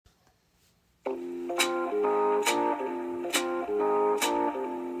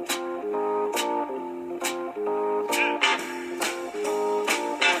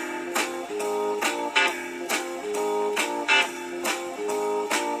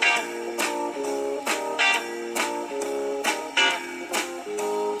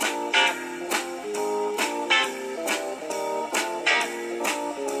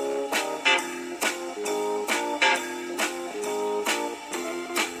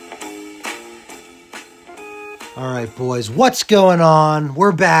All right, boys, what's going on?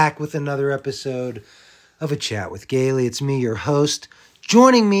 We're back with another episode of A Chat with Gailey. It's me, your host.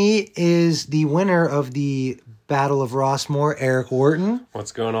 Joining me is the winner of the Battle of Rossmore, Eric Wharton.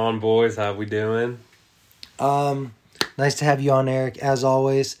 What's going on, boys? How we doing? Nice to have you on, Eric, as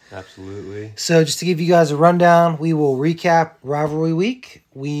always. Absolutely. So just to give you guys a rundown, we will recap Rivalry Week.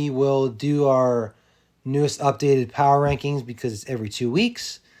 We will do our newest updated power rankings because it's every 2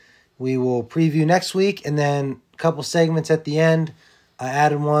 weeks. We will preview next week, and then a couple segments at the end. I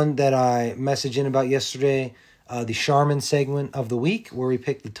added one that I messaged in about yesterday, the Charmin segment of the week, where we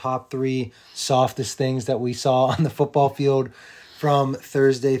picked the top 3 softest things that we saw on the football field from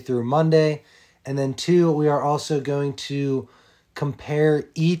Thursday through Monday. And then 2, we are also going to compare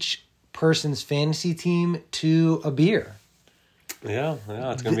each person's fantasy team to a beer. Yeah,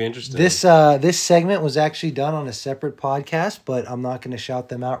 it's going to be interesting. This segment was actually done on a separate podcast, but I'm not going to shout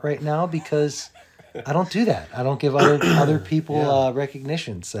them out right now because I don't do that. I don't give other people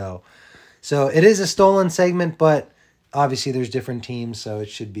recognition. So it is a stolen segment, but obviously there's different teams, so it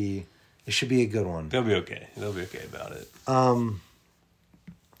should be a good one. They'll be okay. They'll be okay about it.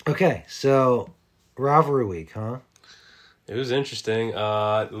 Okay, so Rivalry Week, huh? It was interesting.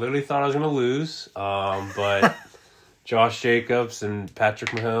 Literally thought I was going to lose, but Josh Jacobs and Patrick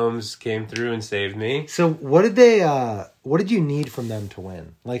Mahomes came through and saved me. So what did you need from them to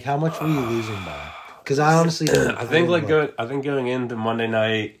win? Like, how much were you losing by? Because I honestly didn't. I think going into Monday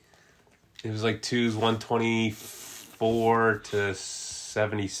night, it was like 124 to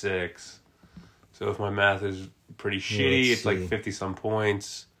 76. So if my math is pretty shitty, it's like 50-some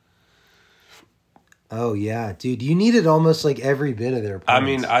points. Oh, yeah. Dude, you needed almost like every bit of their points. I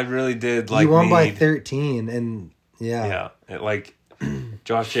mean, I really did. You won by 13, and yeah. Yeah,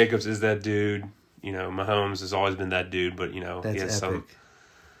 Josh Jacobs is that dude. You know, Mahomes has always been that dude, but, he has epic. some...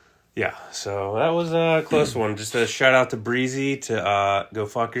 Yeah, so that was a close one. Just a shout out to Breezy to go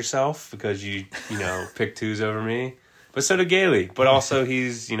fuck yourself because you picked 2s over me. But so did Gailey. But also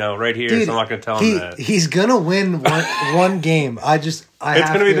he's, right here, Dude, so I'm not going to tell him that. He's going to win one game. It's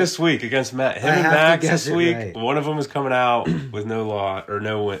going to be this week against Matt. Him and Max this week. Right. One of them is coming out with no loss or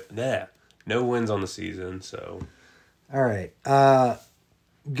no win. Yeah, no wins on the season. So, all right. Go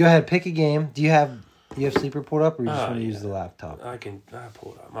ahead, pick a game. Do you have Sleeper pulled up, or you just want to use the laptop? I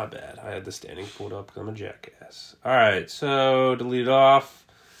pulled it up. My bad. I had the standings pulled up because I'm a jackass. All right, so to lead it off,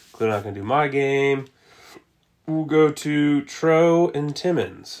 clearly not going to do my game. We'll go to Tro and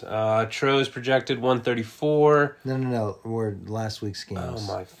Timmons. Tro is projected 134. No. We're last week's games. Oh,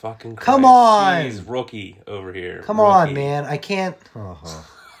 my fucking Christ. Come on! He's rookie over here. Come on, man. I can't...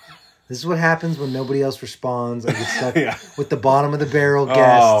 This is what happens when nobody else responds. I get stuck with the bottom of the barrel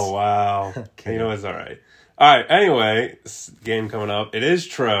guests. Oh, wow. Okay. It's all right. All right, anyway, this game coming up. It is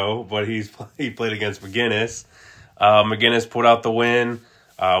Tro, but he played against McGinnis. McGinnis pulled out the win.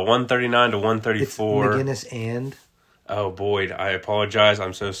 139 to 134. It's McGinnis and... Oh, Boyd, I apologize.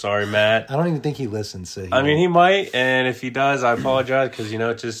 I'm so sorry, Matt. I don't even think he listens. So he might, and if he does, I apologize, because,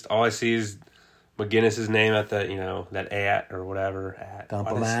 just all I see is McGinnis' name at the, that at or whatever. Dump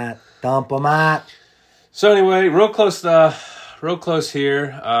him at. So anyway, real close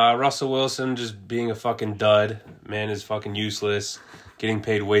here. Russell Wilson just being a fucking dud. Man is fucking useless. Getting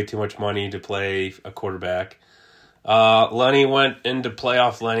paid way too much money to play a quarterback. Lenny went into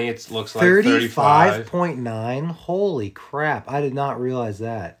playoff Lenny. It looks like 35.9. Holy crap. I did not realize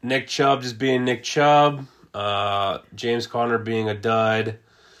that. Nick Chubb just being Nick Chubb. James Conner being a dud.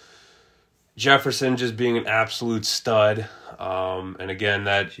 Jefferson just being an absolute stud. And again,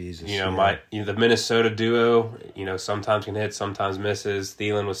 that, the Minnesota duo, sometimes can hit, sometimes misses.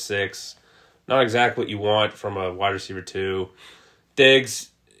 Thielen was 6. Not exactly what you want from a wide receiver 2. Diggs,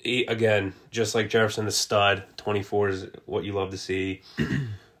 again, just like Jefferson, the stud. 24 is what you love to see.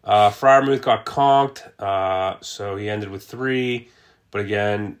 Freiermuth got conked, so he ended with 3. But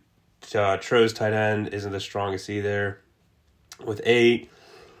again, Tro's tight end isn't the strongest either with 8.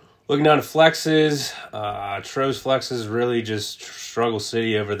 Looking down to flexes, Tro's flexes really just struggle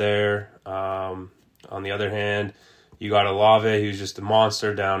city over there. On the other hand, you got Olave, who's just a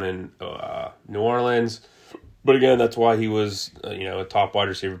monster down in New Orleans. But again, that's why he was, a top wide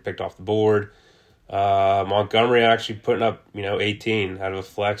receiver picked off the board. Montgomery actually putting up, 18 out of a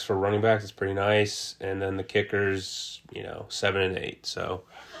flex for running backs. It's pretty nice. And then the kickers, 7 and 8. So,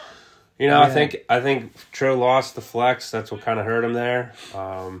 I think Tro lost the flex. That's what kind of hurt him there.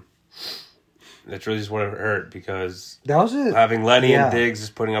 That's really just what it hurt because having Lenny and Diggs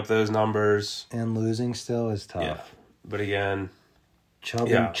is putting up those numbers. And losing still is tough. Yeah. But again, Chubb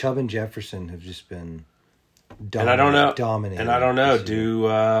and Jefferson have just been dominating. Dominating. And I don't know,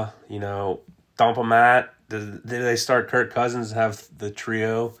 dump them at? Did they start Kirk Cousins and have the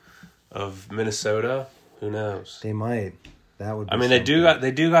trio of Minnesota? Who knows? They might. That would. Be they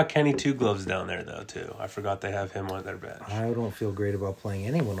do got Kenny Two Gloves down there though too. I forgot they have him on their bench. I don't feel great about playing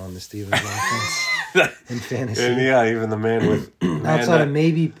anyone on the Steelers offense in fantasy. And even the man with outside of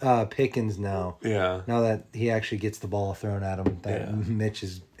maybe Pickens now. Yeah. Now that he actually gets the ball thrown at him, that Mitch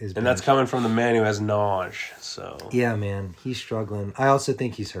is. And that's coming from the man who has Naj. So. Yeah, man, he's struggling. I also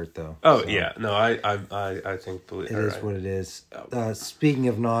think he's hurt though. Oh so. Yeah, no, I think it is what it is. Speaking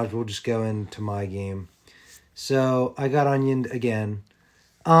of Naj, we'll just go into my game. So I got onioned again.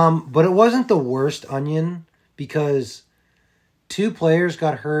 But it wasn't the worst onion because 2 players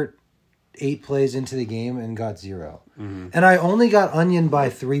got hurt 8 plays into the game and got 0. Mm-hmm. And I only got onioned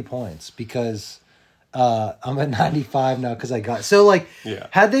by 3 points because I'm at 95 now because I got... So,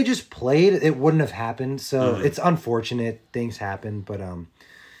 had they just played, it wouldn't have happened. So it's unfortunate. Things happen. But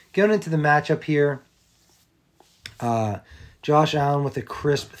going into the matchup here... Josh Allen with a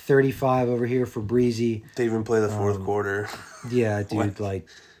crisp 35 over here for Breezy. They even play the fourth quarter. Yeah, dude.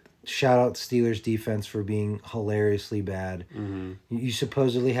 Shout out Steelers defense for being hilariously bad. Mm-hmm. You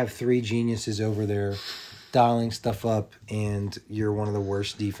supposedly have 3 geniuses over there dialing stuff up, and you're one of the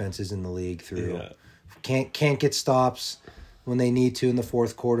worst defenses in the league through. Yeah. Can't get stops when they need to in the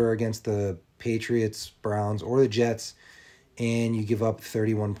fourth quarter against the Patriots, Browns, or the Jets, and you give up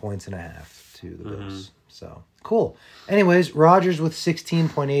 31 points and a half to the Bills. So... Cool. Anyways, Rodgers with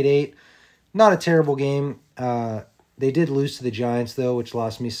 16.88. Not a terrible game. They did lose to the Giants, though, which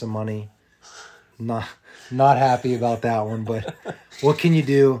lost me some money. Not happy about that one, but what can you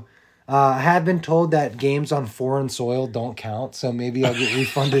do? I have been told that games on foreign soil don't count, so maybe I'll get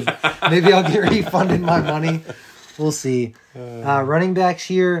refunded. Maybe I'll get refunded my money. We'll see. Running backs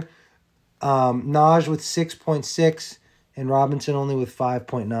here, Naj with 6.6 and Robinson only with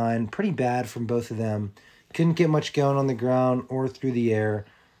 5.9. Pretty bad from both of them. Couldn't get much going on the ground or through the air.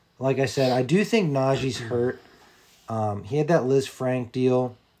 Like I said, I do think Najee's hurt. He had that Liz Frank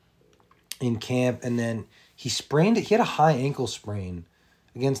deal in camp, and then he sprained it. He had a high ankle sprain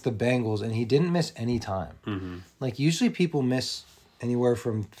against the Bengals, and he didn't miss any time. Mm-hmm. Usually people miss anywhere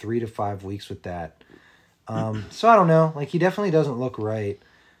from 3 to 5 weeks with that. So I don't know. He definitely doesn't look right.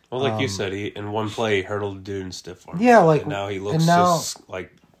 Well, like you said, he in one play he hurdled a dude in stiff arm. Yeah, and now he looks just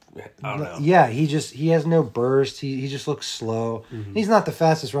like... I don't know. Yeah, he has no burst. He just looks slow. Mm-hmm. He's not the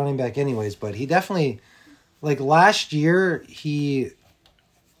fastest running back anyways, but he definitely last year they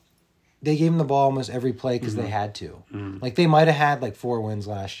gave him the ball almost every play because they had to. Mm-hmm. They might have had 4 wins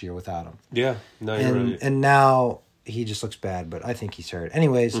last year without him. Yeah, no, you're right. And now he just looks bad, but I think he's hurt.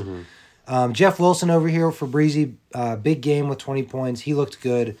 Anyways, Jeff Wilson over here for Breezy, big game with 20 points. He looked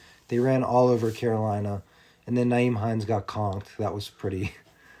good. They ran all over Carolina, and then Nyheim Hines got conked. That was pretty.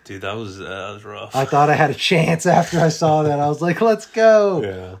 Dude, that was rough. I thought I had a chance after I saw that. I was like, let's go.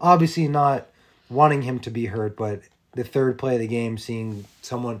 Yeah. Obviously not wanting him to be hurt, but the third play of the game, seeing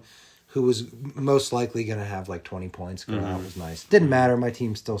someone who was most likely going to have 20 points go out was nice. Didn't matter. My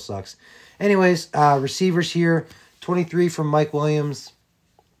team still sucks. Anyways, receivers here, 23 from Mike Williams,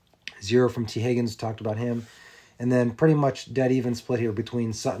 0 from T. Higgins. Talked about him. And then pretty much dead even split here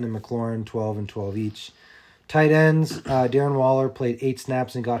between Sutton and McLaurin, 12 and 12 each. Tight ends, Darren Waller played 8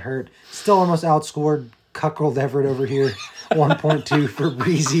 snaps and got hurt. Still almost outscored Cuckold Everett over here, 1.2 for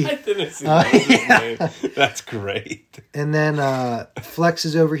Breezy. I didn't see that. Name. That's great. And then Flex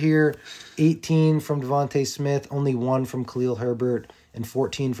is over here, 18 from Devontae Smith, only 1 from Khalil Herbert, and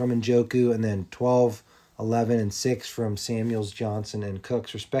 14 from Njoku, and then 12, 11, and 6 from Samuels, Johnson, and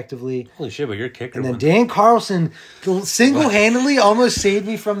Cooks, respectively. Holy shit, but your kicker. And then Dan Carlson single-handedly almost saved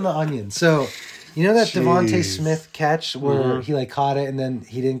me from the onion. So... You know that Devontae Smith catch where he caught it and then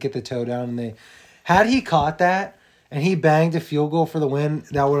he didn't get the toe down, and had he caught that and he banged a field goal for the win,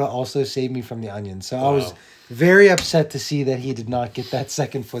 that would have also saved me from the onion. So I was very upset to see that he did not get that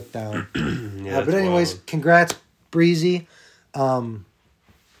second foot down. But anyways, congrats, Breezy. I'm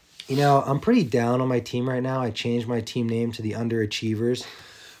pretty down on my team right now. I changed my team name to the Underachievers,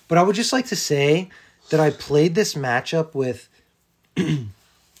 but I would just like to say that I played this matchup with.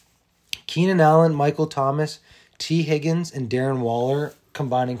 Keenan Allen, Michael Thomas, T. Higgins, and Darren Waller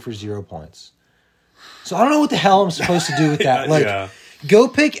combining for 0 points. So I don't know what the hell I'm supposed to do with that. Go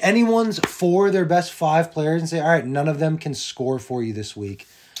pick anyone's 4 their best 5 players and say, all right, none of them can score for you this week.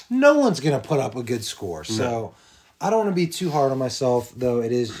 No one's going to put up a good score. So I don't want to be too hard on myself, though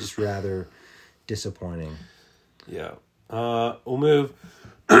it is just rather disappointing. Yeah. We'll move.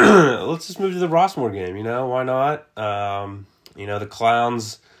 Let's just move to the Rossmore game, Why not? The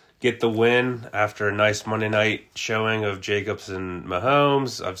Clowns get the win after a nice Monday night showing of Jacobs and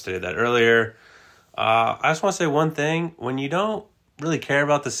Mahomes. I've stated that earlier. I just want to say one thing. When you don't really care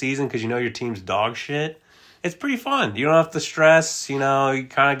about the season because you know your team's dog shit, it's pretty fun. You don't have to stress. You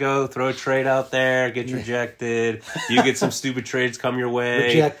kind of go throw a trade out there, get rejected. You get some stupid trades come your way.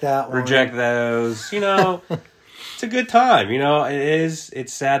 Reject that one. Reject those. It's a good time.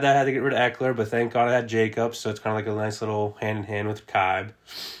 It's sad that I had to get rid of Eckler, but thank God I had Jacobs, so it's kind of like a nice little hand-in-hand with Kaib.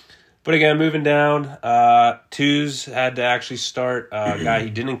 But again, moving down, Twos had to actually start a guy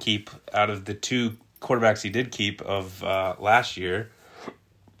he didn't keep out of the two quarterbacks he did keep of last year.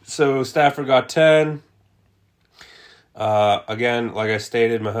 So Stafford got 10. Again, like I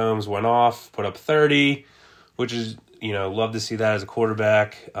stated, Mahomes went off, put up 30, which is, love to see that as a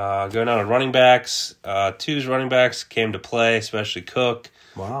quarterback. Going on to running backs, Twos running backs came to play, especially Cook.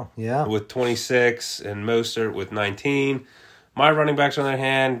 Wow, yeah. With 26 and Mostert with 19. My running backs, on the other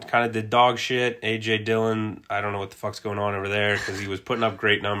hand, kind of did dog shit. A.J. Dillon, I don't know what the fuck's going on over there because he was putting up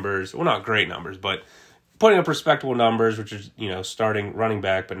great numbers. Well, not great numbers, but putting up respectable numbers, which is, starting running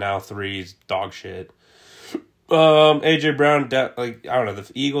back, but now 3's dog shit. A.J. Brown, I don't know,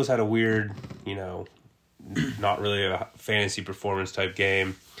 the Eagles had a weird, not really a fantasy performance type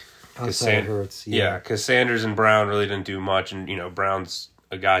game. Hurts. Yeah, because Sanders and Brown really didn't do much, and, Brown's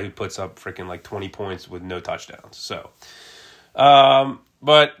a guy who puts up freaking like 20 points with no touchdowns, so...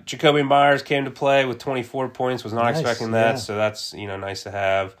 But Jacoby Myers came to play with 24 points. Was not expecting that, so that's nice to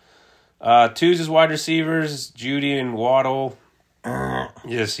have. Twos as wide receivers, Judy and Waddle.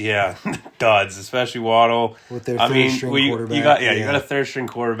 Duds, especially Waddle. With their third string quarterback. You got a third string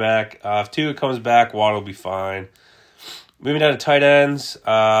quarterback. If Tua comes back, Waddle will be fine. Moving down to tight ends,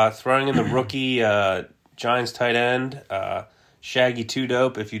 throwing in the rookie Giants tight end, Shaggy Two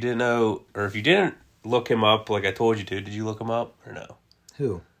Dope. If you didn't know, or if you didn't look him up like I told you to. Did you look him up or no?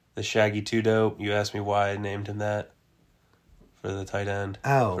 Who? The Shaggy Two Dope. You asked me why I named him that for the tight end.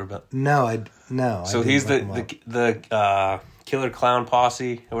 Oh, no. So he's the Killer Clown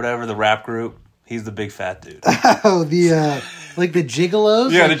Posse or whatever, the rap group. He's the big fat dude. Oh, the like the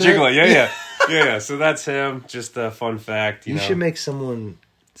Gigolos. Yeah, the Gigolo. Yeah. So that's him. Just a fun fact. You should make someone's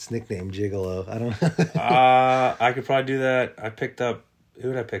nickname Gigolo. I don't know. I could probably do that. I picked up.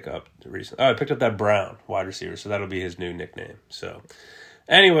 Who did I pick up recently? Oh, I picked up that Brown wide receiver, so that'll be his new nickname. So,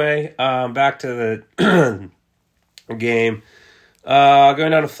 anyway, back to the game.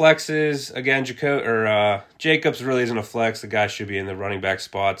 Going down to flexes again. Jacobs really isn't a flex. The guy should be in the running back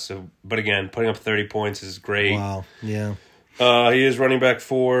spot. So, but again, putting up 30 points is great. Wow. Yeah. He is running back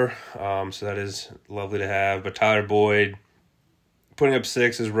 4, so that is lovely to have. But Tyler Boyd putting up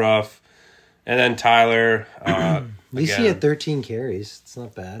 6 is rough, and then Tyler. At least he had 13 carries. It's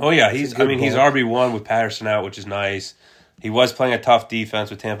not bad. Oh, yeah. He's RB1 with Patterson out, which is nice. He was playing a tough defense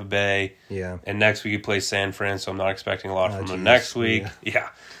with Tampa Bay. Yeah. And next week he plays San Fran, so I'm not expecting a lot from him next week. Yeah.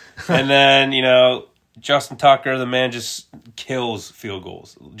 And then, Justin Tucker, the man just kills field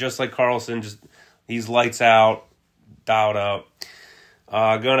goals. Just like Carlson, he's lights out, dialed up.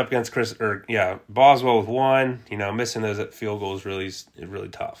 Going up against Boswell with 1. Missing those at field goals is really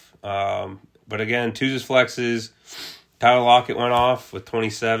tough. But again, Twos' flexes. Tyler Lockett went off with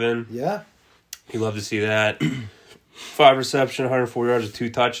 27. Yeah. You love to see that. 5 reception, 104 yards with 2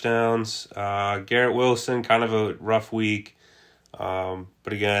 touchdowns. Garrett Wilson, kind of a rough week. But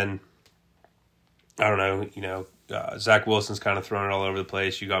again, I don't know. Zach Wilson's kind of throwing it all over the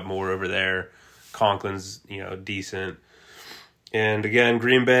place. You got Moore over there. Conklin's, decent. And again,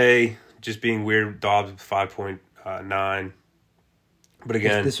 Green Bay just being weird. Dobbs with 5.9. But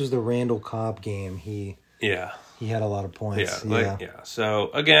again, this was the Randall Cobb game. He had a lot of points. So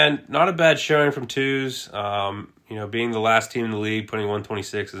again, not a bad showing from Twos. Being the last team in the league, putting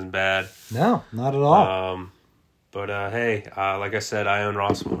 126 isn't bad. No, not at all. But hey, like I said, I own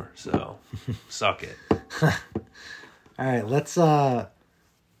Rossmore, so suck it. All right, let's. I'll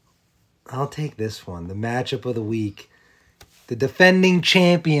take this one. The matchup of the week. The defending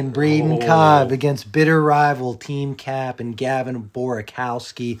champion, Braden Cobb, against bitter rival Team Cap and Gavin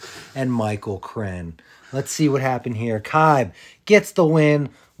Borikowski and Michael Kren. Let's see what happened here. Cobb gets the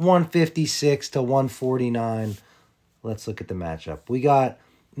win, 156 to 149. Let's look at the matchup. We got,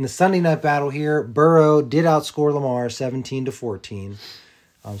 in the Sunday night battle here, Burrow did outscore Lamar 17 to 14.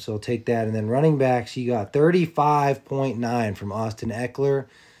 So I'll take that. And then running backs, you got 35.9 from Austin Eckler,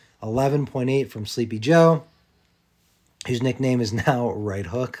 11.8 from Sleepy Joe, whose nickname is now Right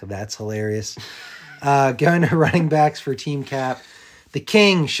Hook. That's hilarious. Going to running backs for Team Cap. The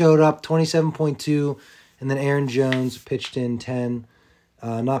King showed up 27.2, and then Aaron Jones pitched in 10.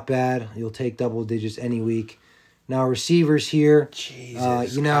 Not bad. You'll take double digits any week. Now receivers here.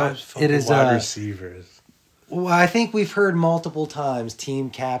 Jesus, it is wide receivers. Well, I think we've heard multiple times Team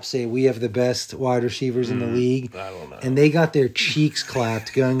Cap say we have the best wide receivers in the league. I don't know. And they got their cheeks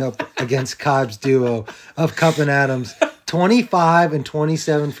clapped going up against Cobb's duo of Cup and Adams. 25 and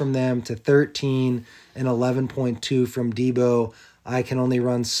 27 from them to 13 and 11.2 from Debo. I can only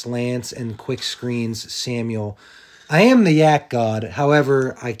run slants and quick screens, Samuel. I am the yak god.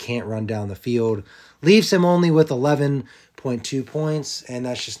 However, I can't run down the field. Leaves him only with 11.2 points, and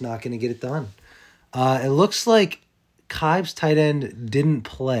that's just not going to get it done. It looks like Kibe's tight end didn't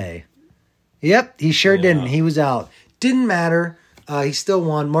play. Yep, he sure didn't. He was out. Didn't matter. He still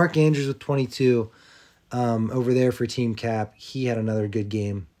won. Mark Andrews with 22 over there for Team Cap. He had another good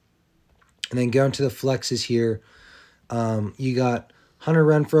game. And then going to the flexes here, you got Hunter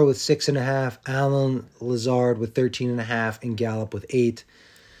Renfrow with 6.5, Alan Lazard with 13.5, and Gallup with 8.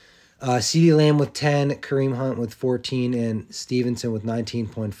 CeeDee Lamb with 10, Kareem Hunt with 14, and Stevenson with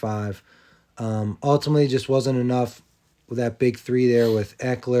 19.5. Ultimately, just wasn't enough with that big three there with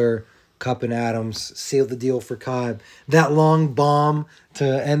Eckler, Kupp, and Adams. Sealed the deal for Cobb. That long bomb to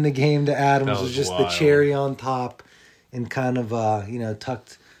end the game to Adams was just wild. The cherry on top, and kind of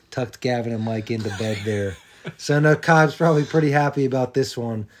tucked Gavin and Mike into bed there. So no, Cobb's probably pretty happy about this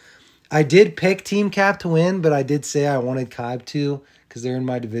one. I did pick Team Cap to win, but I did say I wanted Cobb to because they're in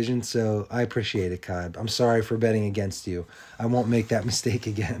my division, so I appreciate it, Cobb. I'm sorry for betting against you. I won't make that mistake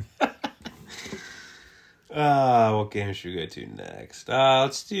again. What game should we go to next?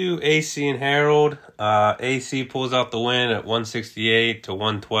 Let's do AC and Harold. AC pulls out the win at 168 to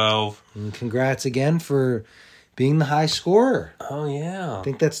 112. And congrats again for being the high scorer. Oh, yeah. I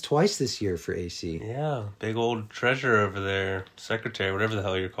think that's twice this year for AC. Yeah, big old treasurer over there. Secretary, whatever the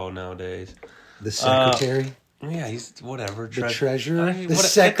hell you're called nowadays. The secretary? Yeah, he's whatever. The treasurer? The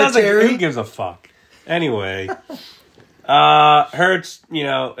secretary? Who gives a fuck? Anyway. Hurts,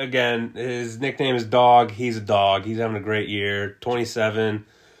 again, his nickname is Dog. He's a dog. He's having a great year. 27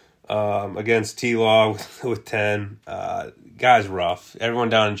 against T-Law with 10. Guy's rough. Everyone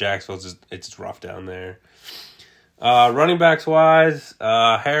down in Jacksonville, it's rough down there. Running backs wise,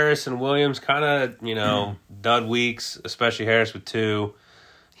 Harris and Williams kind of, dud weeks, especially Harris with 2.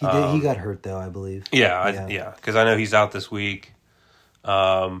 He got hurt, though, I believe. Yeah, because I know he's out this week.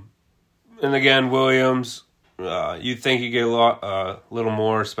 And again, Williams... you'd think you get a little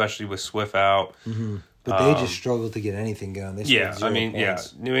more, especially with Swift out. Mm-hmm. But they just struggled to get anything going.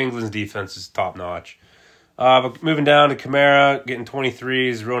 New England's defense is top notch. But moving down to Kamara, getting 23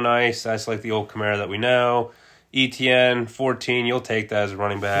 is real nice. That's like the old Kamara that we know. ETN 14, you'll take that as a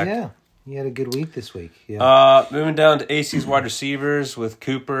running back. Yeah, he had a good week this week. Yeah. Moving down to AC's wide receivers with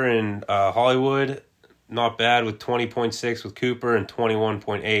Cooper and Hollywood, not bad with 20.6 with Cooper and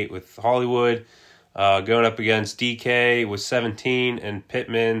 21.8 with Hollywood. Going up against DK with 17 and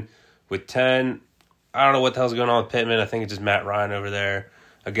Pittman with 10. I don't know what the hell's going on with Pittman. I think it's just Matt Ryan over there.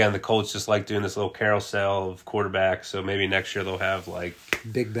 Again, the Colts just like doing this little carousel of quarterbacks, so maybe next year they'll have like...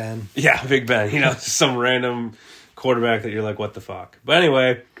 Big Ben. Yeah, Big Ben. Some random quarterback that you're like, what the fuck? But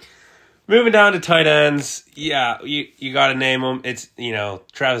anyway, moving down to tight ends. Yeah, you got to name them. It's,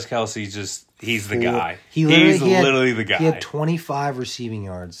 Travis Kelce he's the guy. He's literally the guy. He had 25 receiving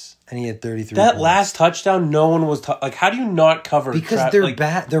yards, and he had 33 That points. last touchdown, no one was... how do you not cover... Because they're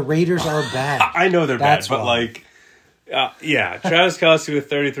bad. The Raiders are bad. I know they're That's bad, but Travis Kelce with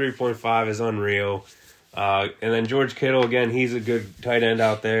 33.5 is unreal. And then George Kittle, again, he's a good tight end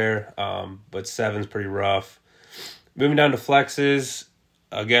out there, but 7's pretty rough. Moving down to flexes,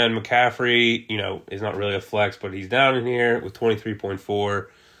 again, McCaffrey, is not really a flex, but he's down in here with 23.4.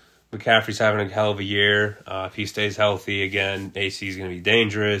 McCaffrey's having a hell of a year. If he stays healthy, again, AC is going to be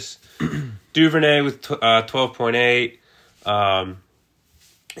dangerous. Duvernay with 12.8. And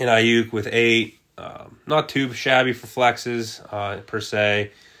Ayuk with 8. Not too shabby for flexes, per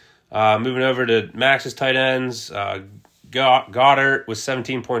se. Moving over to Max's tight ends. Goddard with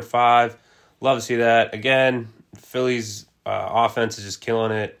 17.5. Love to see that. Again, Philly's offense is just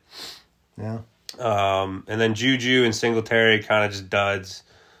killing it. Yeah. And then Juju and Singletary kind of just duds.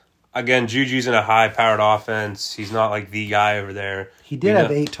 Again, Juju's in a high-powered offense. He's not like the guy over there. He did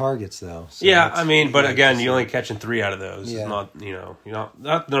have 8 targets, though. So but again, you're only catching 3 out of those. Yeah. It's not,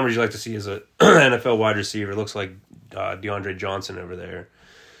 not the numbers you like to see as an NFL wide receiver. It looks like DeAndre Johnson over there.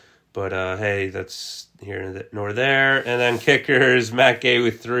 But, hey, that's here nor there. And then kickers, Matt Gay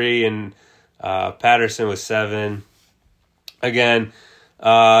with 3 and Patterson with 7. Again,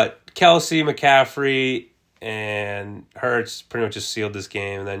 Kelce, McCaffrey, and Hurts pretty much just sealed this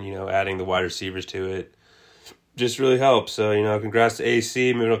game. And then, adding the wide receivers to it just really helps. So, congrats to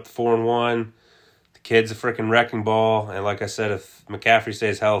AC, moving up to 4-1. The kid's a freaking wrecking ball, and like I said, if McCaffrey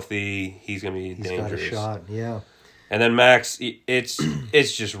stays healthy, he's gonna be dangerous. He's got a shot, yeah. And then Max, it's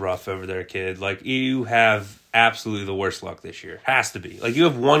just rough over there, kid. Like, you have absolutely the worst luck this year. Has to be. Like, you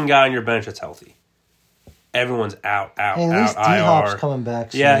have one guy on your bench that's healthy. Everyone's out, hey, at least D-Hop's coming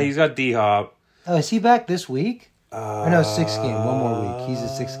back soon. Yeah, he's got D-Hop. Oh, is he back this week? Or no, 6 game. One more week. He's a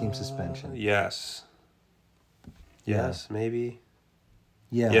 6-game suspension. Yes. Yes, maybe.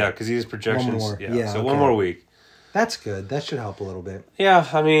 Yeah. Yeah, because he's projections. One more. Yeah, so one more week. That's good. That should help a little bit. Yeah,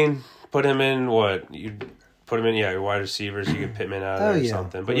 I mean, put him in what? You put him in, your wide receivers. You get Pittman out of there or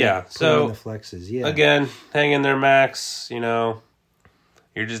something. But put him in the flexes, yeah. Again, hang in there, Max. You know,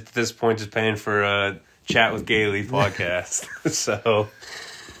 you're just at this point just paying for a Chat with Gailey podcast. So...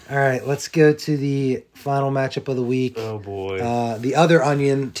 All right, let's go to the final matchup of the week. Oh, boy. The other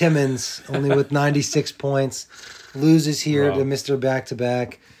onion, Timmons, only with 96 points, loses here to Mr.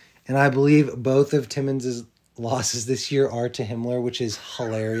 Back-to-Back. And I believe both of Timmons' losses this year are to Himmler, which is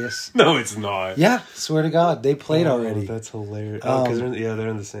hilarious. No, it's not. Yeah, swear to God. They played already. That's hilarious. Oh, because they're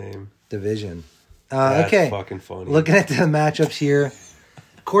in the same division. That's okay. fucking funny. Looking at the matchups here.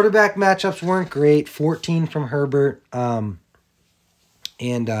 Quarterback matchups weren't great. 14 from Herbert.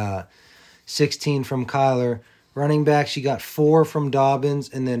 And 16 from Kyler. Running backs, you got 4 from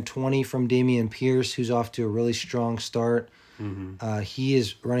Dobbins and then 20 from Damian Pierce, who's off to a really strong start. Mm-hmm. He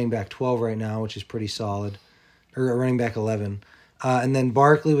is running back 12 right now, which is pretty solid. Or running back 11. And then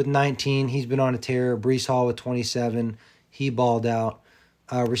Barkley with 19. He's been on a tear. Breece Hall with 27. He balled out.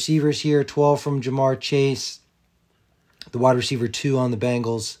 Receivers here, 12 from Jamar Chase. The wide receiver 2 on the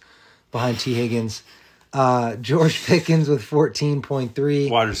Bengals behind T. Higgins. George Pickens with 14.3.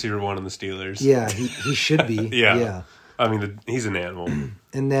 Wide receiver 1 on the Steelers. Yeah, he should be. yeah. I mean, he's an animal.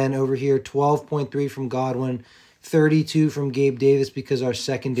 And then over here, 12.3 from Godwin, 32 from Gabe Davis because our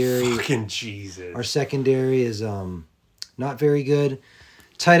secondary... Fucking Jesus. Our secondary is not very good.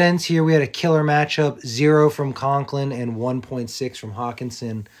 Tight ends here, we had a killer matchup, 0 from Conklin and 1.6 from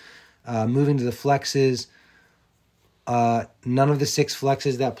Hawkinson. Moving to the flexes, none of the 6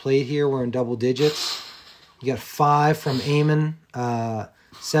 flexes that played here were in double digits. You got 5 from Eamon,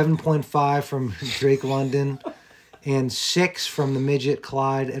 7.5 from Drake London, and 6 from the midget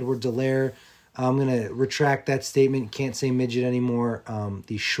Clyde Edwards-Helaire. I'm going to retract that statement. Can't say midget anymore.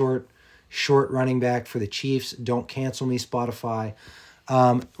 The short running back for the Chiefs. Don't cancel me, Spotify.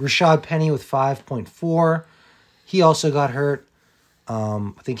 Rashad Penny with 5.4. He also got hurt.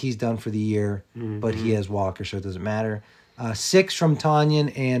 I think he's done for the year, but he has Walker, so it doesn't matter. 6 from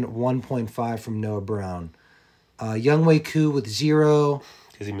Tanyan and 1.5 from Noah Brown. Younghoe Koo with 0.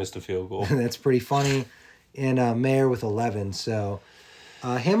 Because he missed a field goal. That's pretty funny. And Mayer with 11. So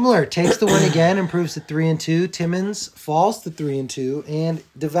Himmler takes the win again, improves to 3-2. Timmons falls to 3-2 and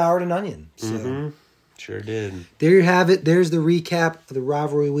devoured an onion. So Sure did. There you have it. There's the recap of the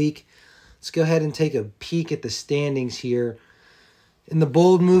rivalry week. Let's go ahead and take a peek at the standings here. In the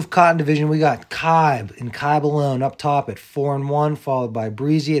bold move cotton division, we got Kybe and Kybe alone up top at 4-1, followed by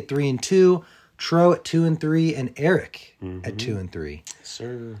Breezy at 3-2, Tro at 2-3, and Eric at 2-3.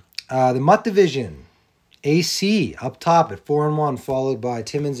 Sir. The Mutt division, AC up top at 4-1, followed by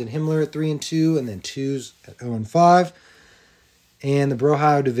Timmons and Himmler at 3-2, and then Twos at 0-5. And the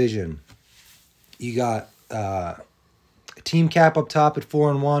Brohio division, you got Team Cap up top at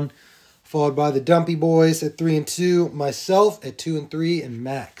 4-1. Followed by the Dumpy Boys at 3-2, myself at 2-3, and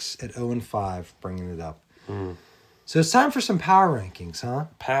Max at 0-5, bringing it up. So it's time for some power rankings, huh?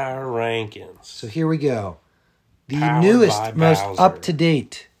 Power rankings. So here we go. The Powered newest, most Bowser.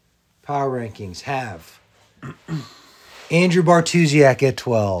 up-to-date power rankings have Andrew Bartusiak at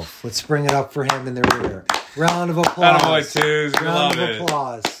 12. Let's bring it up for him in the rear. Round of applause. Attaboy, Twos. We Round love of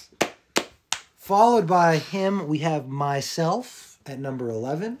applause. Followed by him, we have myself at number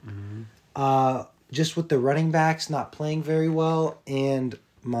 11. Just with the running backs not playing very well and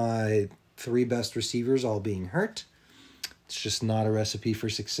my 3 best receivers all being hurt. It's just not a recipe for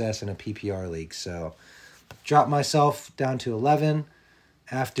success in a PPR league. So dropped myself down to 11.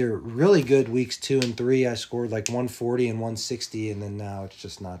 After really good weeks 2 and 3, I scored like 140 and 160, and then now it's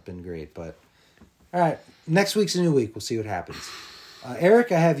just not been great. But all right, next week's a new week. We'll see what happens.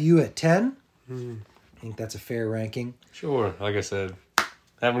 Eric, I have you at 10. I think that's a fair ranking. Sure, like I said.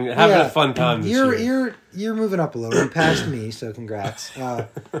 Having a fun time this year. You're moving up a little. You passed me, so congrats. I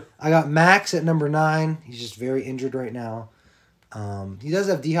got Max at number 9. He's just very injured right now. He does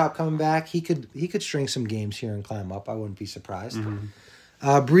have D-Hop coming back. He could string some games here and climb up. I wouldn't be surprised.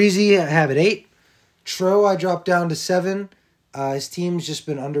 Breezy, I have at 8. Tro, I dropped down to 7. His team's just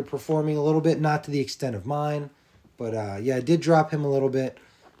been underperforming a little bit, not to the extent of mine. But, I did drop him a little bit.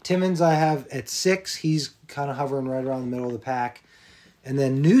 Timmons I have at 6. He's kind of hovering right around the middle of the pack. And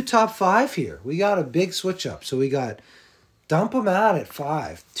then new top 5 here. We got a big switch up. So we got dump them out at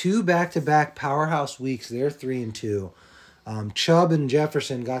 5. 2 back-to-back powerhouse weeks. They're 3-2. Chubb and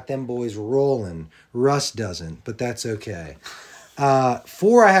Jefferson got them boys rolling. Russ doesn't, but that's okay.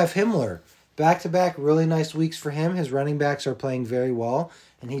 4, I have Himmler. Back-to-back really nice weeks for him. His running backs are playing very well.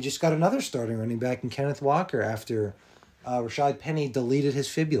 And he just got another starting running back in Kenneth Walker after Rashad Penny deleted his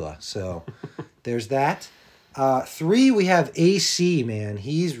fibula. So there's that. 3, we have AC, man.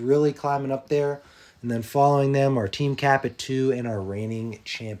 He's really climbing up there. And then following them, our team cap at 2 and our reigning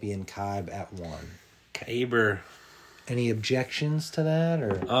champion Kaib at 1. Kaber. Any objections to that?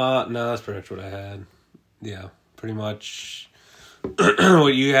 Or no, that's pretty much what I had. Yeah, pretty much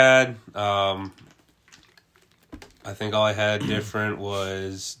what you had. I think all I had different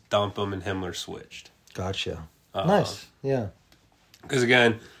was dump him and Himmler switched. Gotcha. Nice. Yeah. Because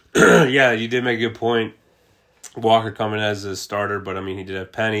again, yeah, you did make a good point. Walker coming as a starter, but I mean he did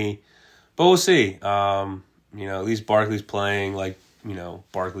have Penny. But we'll see. At least Barkley's playing like,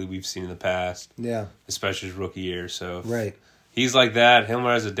 Barkley we've seen in the past. Yeah. Especially his rookie year. So right. He's like that.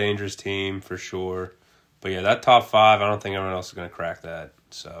 Himmler has a dangerous team for sure. But yeah, that top 5, I don't think everyone else is going to crack that.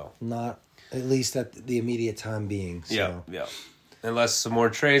 So not at least at the immediate time being. So. Yeah. Unless some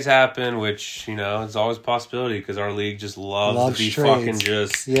more trades happen, which, it's always a possibility because our league just loves to be trades. Fucking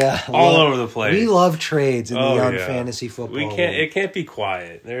just all over the place. We love trades in the young fantasy football. It can't be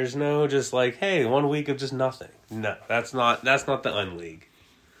quiet. There's no just like, hey, 1 week of just nothing. No, that's not the unleague.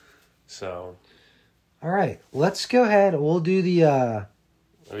 So, all right, let's go ahead. We'll do the Are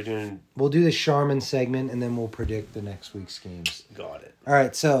we doing? We'll do the Charmin segment and then we'll predict the next week's games. Got it. All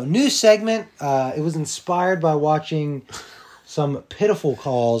right, so new segment. It was inspired by watching some pitiful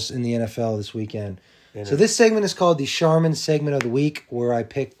calls in the NFL this weekend. So this segment is called the Charmin segment of the week, where I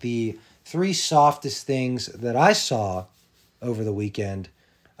picked the 3 softest things that I saw over the weekend,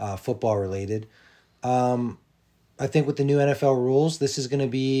 football related. I think with the new NFL rules, this is going to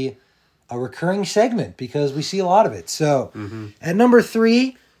be a recurring segment because we see a lot of it. So at number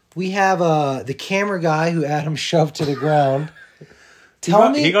 3, we have the camera guy who Adam shoved to the ground.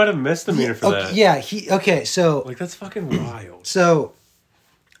 He got a misdemeanor for that. Yeah, so that's fucking wild. So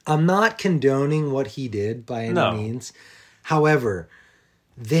I'm not condoning what he did by any means. However,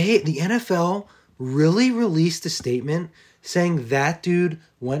 the NFL really released a statement saying that dude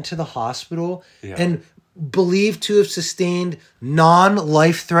went to the hospital and believed to have sustained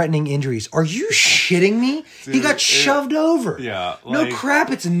non-life-threatening injuries. Are you shitting me? Dude, he got shoved over. Yeah. No crap,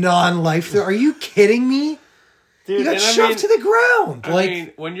 it's non-life-threatening. Are you kidding me? Dude, he got shoved to the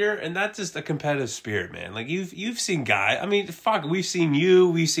ground. When you're, and that's just a competitive spirit, man. Like you've seen guys. I mean, fuck, we've seen you.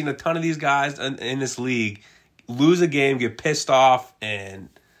 We've seen a ton of these guys in this league lose a game, get pissed off, and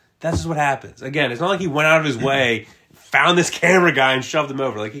that's just what happens. Again, it's not like he went out of his way, found this camera guy, and shoved him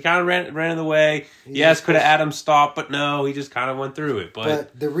over. Like he kind of ran in the way. Yes, could have Adam stopped, but no, he just kind of went through it.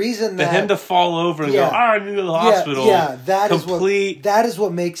 But the reason that him to fall over and go, I need to go to the hospital. Yeah, that is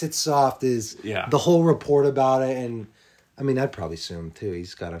what makes it soft. Is the whole report about it, and I mean, I'd probably sue him too.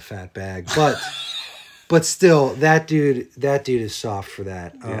 He's got a fat bag, but still, that dude is soft for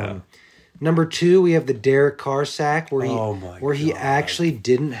that. Number 2, we have the Derek Carr sack where he actually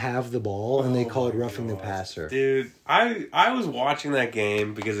didn't have the ball and they called roughing the passer. Dude, I was watching that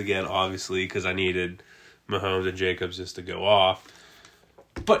game because, again, obviously, because I needed Mahomes and Jacobs just to go off.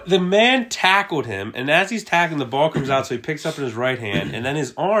 But the man tackled him, and as he's tackling, the ball comes out, so he picks up in his right hand, and then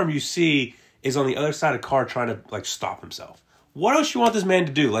his arm, you see, is on the other side of Carr trying to, stop himself. What else you want this man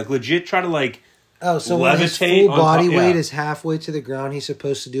to do? Legit try to, so when his full body weight is halfway to the ground, he's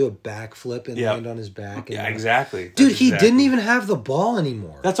supposed to do a backflip and land on his back. And exactly. Dude, he didn't even have the ball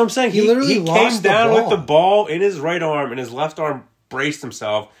anymore. That's what I'm saying. He literally came down with the ball in his right arm, and his left arm braced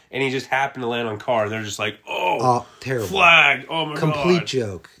himself, and he just happened to land on Carr. They're just like, terrible. Flag. Oh, my God. Complete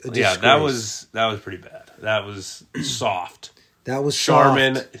joke. Yeah, that was pretty bad. That was soft. That was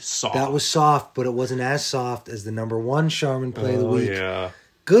Charmin soft. That was soft, but it wasn't as soft as the number 1 Charmin play of the week. Yeah.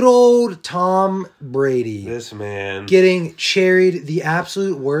 Good old Tom Brady. This man. Getting cherried, the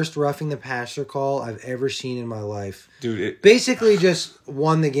absolute worst roughing the passer call I've ever seen in my life. Dude, basically just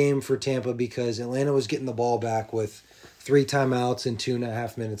won the game for Tampa because Atlanta was getting the ball back with 3 timeouts and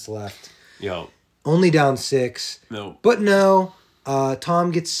 2.5 minutes left. Yo. Only down 6. No. But no,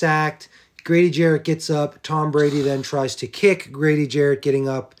 Tom gets sacked. Grady Jarrett gets up. Tom Brady then tries to kick Grady Jarrett getting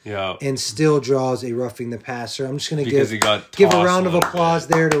up and still draws a roughing the passer. I'm just going to give a round of applause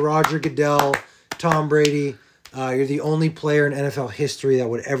there to Roger Goodell, Tom Brady. You're the only player in NFL history that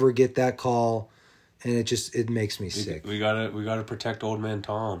would ever get that call. and it makes me sick. We gotta protect old man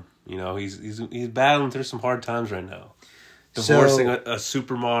Tom. You know, he's battling through some hard times right now. Divorcing a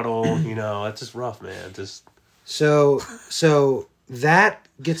supermodel, you know, that's just rough, man. So that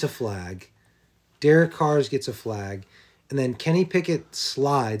gets a flag. Derek Carr's gets a flag. And then Kenny Pickett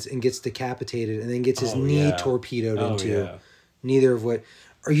slides and gets decapitated and then gets his knee torpedoed into. Yeah. Neither of what...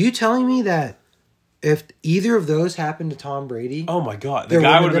 Are you telling me that if either of those happened to Tom Brady... Oh, my God. The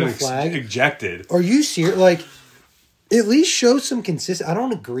guy would have been ejected. Are you serious? Like, at least show some consistency. I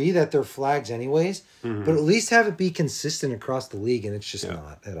don't agree that they're flags anyways, but at least have it be consistent across the league, and it's just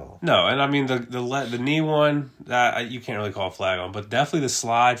not at all. No, and I mean, the knee one, that you can't really call a flag on, but definitely the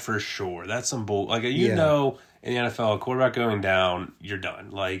slide for sure. That's some bull... Like, you know... In the NFL, a quarterback going down, you're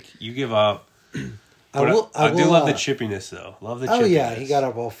done. Like, you give up. I do love the chippiness, though. Love the chippiness. Oh, yeah, he got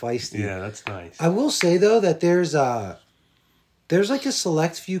up all feisty. Yeah, that's nice. I will say, though, that there's like a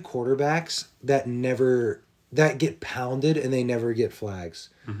select few quarterbacks that get pounded and they never get flags.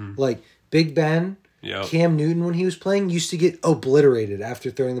 Mm-hmm. Like, Big Ben, Cam Newton, when he was playing, used to get obliterated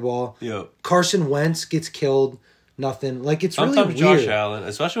after throwing the ball. Yep. Carson Wentz gets killed. Nothing. Like, it's sometimes really weird. Josh Allen,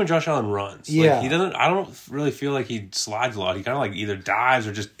 especially when Josh Allen runs. Yeah. Like, he doesn't... I don't really feel like he slides a lot. He kind of like either dives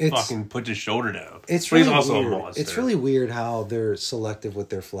or just fucking puts his shoulder down. It's really also weird. A monster. It's really weird how they're selective with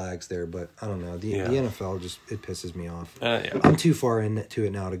their flags there, but I don't know. The NFL just... It pisses me off. I'm too far into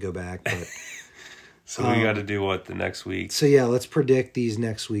it now to go back, but... So we got to do what the next week? So yeah, let's predict these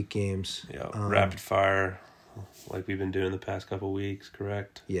next week games. Yeah, rapid fire, like we've been doing the past couple weeks,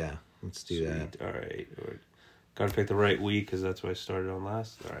 correct? Yeah, let's do that. All right. Got to pick the right week because that's what I started on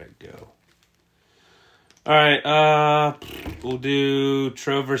last. All right, go. All right, we'll do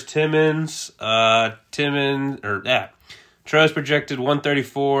Tro versus Timmons. Tro's projected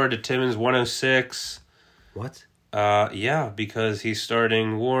 134 to Timmons 106. What? Yeah, because he's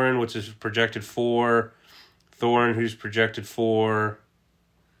starting Warren, which is projected 4, Thorne, who's projected 4,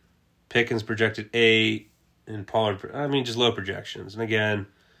 Pickens projected 8, and Pollard. Just low projections. And again,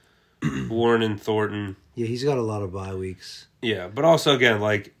 Warren and Thornton. Yeah, he's got a lot of bye weeks. Yeah, but also, again,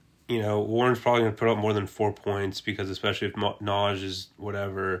 Warren's probably going to put up more than 4 points because especially if Naj is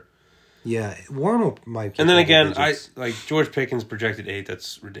whatever. Yeah, Warren might. And then again, George Pickens projected 8.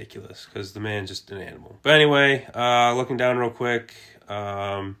 That's ridiculous because the man's just an animal. But anyway, looking down real quick.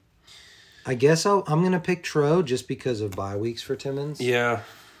 I guess I'm going to pick Tro just because of bye weeks for Timmons. Yeah.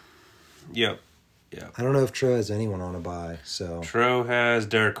 Yep. Yeah. I don't know if Tro has anyone on a bye, so... Tro has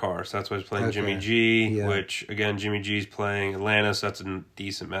Derek Carr, so that's why he's playing Jimmy G, which, again, Jimmy G's playing Atlanta, so that's a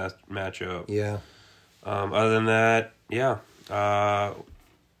decent matchup. Yeah. Other than that, yeah.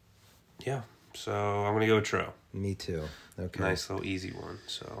 So I'm going to go with Tro. Me too. Okay. Nice little easy one,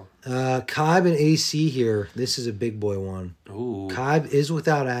 so... Cobb and AC here. This is a big boy one. Ooh. Cobb is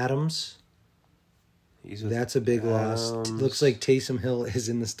without Adams. That's a big loss. Looks like Taysom Hill is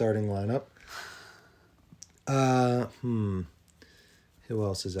in the starting lineup. Who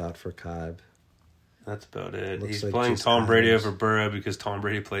else is out for Cobb? That's about it. He's playing Tom Brady over Burrow because Tom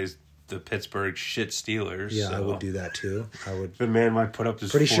Brady plays the Pittsburgh shit Steelers. Yeah, so. I would do that too. The man might put up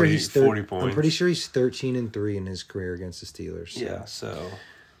this 40 points. I'm pretty sure he's 13-3 in his career against the Steelers. So. Yeah, so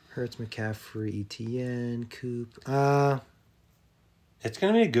Hurts, McCaffrey, ETN, Coop. It's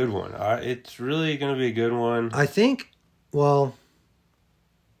gonna be a good one. It's really gonna be a good one. I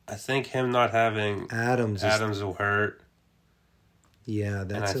think him not having Adams will hurt. Yeah,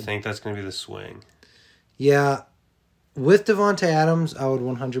 I think that's going to be the swing. Yeah, with Devontae Adams, I would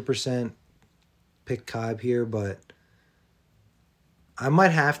 100% pick Cobb here, but I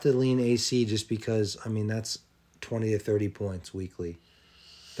might have to lean AC just because, that's 20 to 30 points weekly.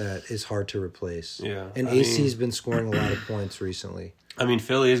 That is hard to replace. Yeah. And AC's been scoring a lot of points recently.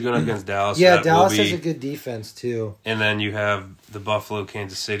 Philly is going up against Dallas. Yeah, so Dallas has a good defense, too. And then you have the Buffalo,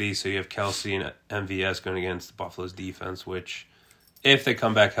 Kansas City, so you have Kelsey and MVS going against Buffalo's defense, which, if they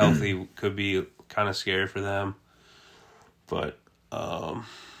come back healthy, could be kind of scary for them. But, I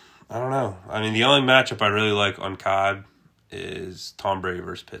don't know. The only matchup I really like on Cobb is Tom Brady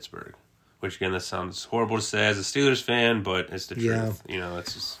versus Pittsburgh. Which, again, that sounds horrible to say as a Steelers fan, but it's the truth.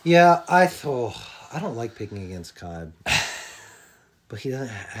 It's just... Yeah, I don't like picking against Cobb. But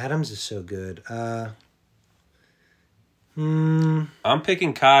Adams is so good. I'm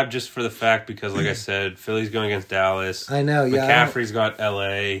picking Cobb just for the fact because, like I said, Philly's going against Dallas. I know, yeah. McCaffrey's got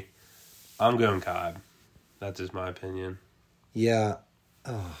LA. I'm going Cobb. That's just my opinion. Yeah.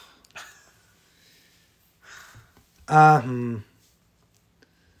 Oh. I'm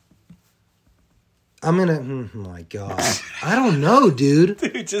gonna. Oh my God. I don't know, dude.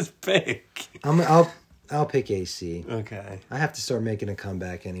 Dude, just pick. I'll I'll pick AC. Okay. I have to start making a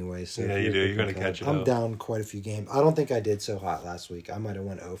comeback anyway. So yeah, you do. You got to catch it I'm up. down quite a few games. I don't think I did so hot last week. I might have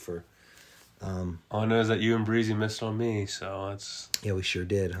went over. All I know is that you and Breezy missed on me, so that's... Yeah, we sure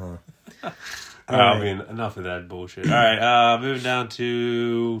did, huh? I mean, enough of that bullshit. All right, moving down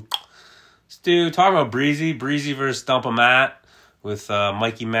to... talking about Breezy. Breezy versus Stump-A-Mat with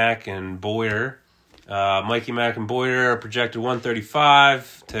Mikey Mack and Boyer. Mikey Mack and Boyer are projected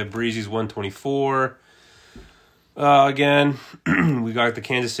 135 to Breezy's 124. Again, we got the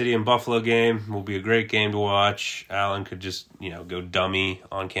Kansas City and Buffalo game. Will be a great game to watch. Allen could just, go dummy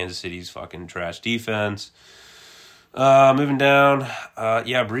on Kansas City's fucking trash defense. Moving down.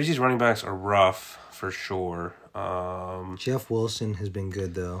 Breezy's running backs are rough for sure. Jeff Wilson has been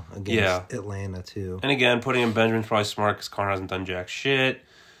good, though, against Atlanta, too. And again, putting in Benjamin's probably smart because Connor hasn't done jack shit.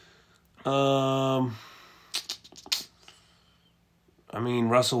 Russell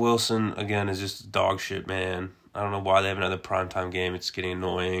Wilson, again, is just dog shit, man. I don't know why they have another primetime game. It's getting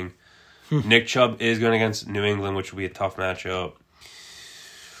annoying. Nick Chubb is going against New England, which will be a tough matchup.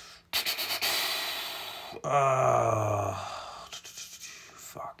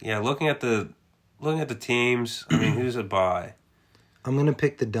 Fuck. Yeah, looking at the teams, who's a bye? I'm going to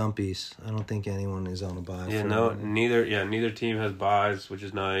pick the Dumpies. I don't think anyone is on a bye. Neither team has buys, which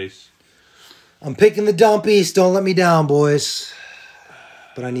is nice. I'm picking the Dumpies. Don't let me down, boys.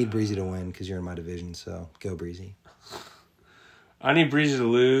 But I need Breezy to win because you're in my division, so go Breezy. I need Breezy to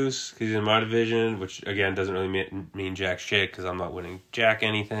lose because he's in my division, which, again, doesn't really mean jack shit because I'm not winning jack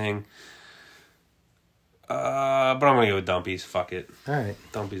anything. But I'm going to go with Dumpies. Fuck it. All right.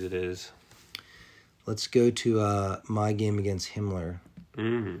 Dumpies it is. Let's go to my game against Himmler.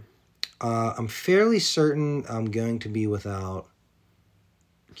 Mm-hmm. I'm fairly certain I'm going to be without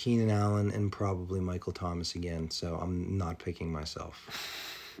Keenan Allen and probably Michael Thomas again, so I'm not picking myself.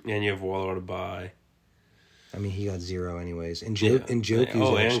 And you have Waller to buy. He got 0 anyways. And Njoku's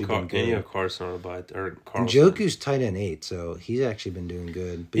actually been good. And you have Carson on a buy. Njoku's tight end 8, so he's actually been doing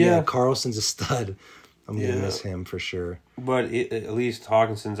good. But Carlson's a stud. I'm going to miss him for sure. But at least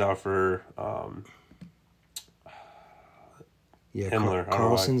Hawkinson's out for Himmler.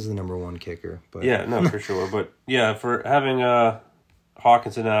 Carlson's the number 1 kicker. But yeah, no, for sure. But yeah, for having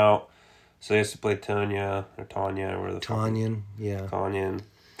Hawkinson out, so he has to play Tanya or Tanyan, yeah. Tanyan.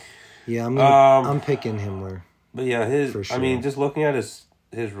 Yeah, I'm picking Himmler. But yeah, for sure. just looking at his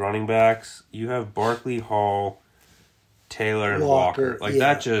running backs, you have Barkley, Hall, Taylor, and Walker.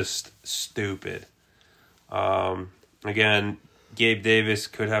 That's just stupid. Again, Gabe Davis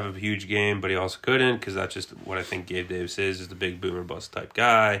could have a huge game, but he also couldn't because that's just what I think Gabe Davis is the big boomer bust type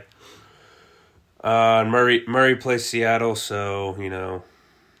guy. Murray plays Seattle, so,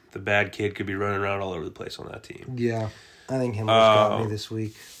 the bad kid could be running around all over the place on that team. Yeah, I think Himmler's got me this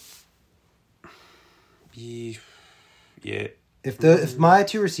week. Yeah. If my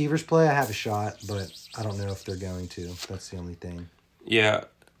 2 receivers play, I have a shot, but I don't know if they're going to. That's the only thing. Yeah.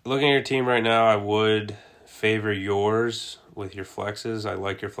 Looking at your team right now, I would favor yours with your flexes. I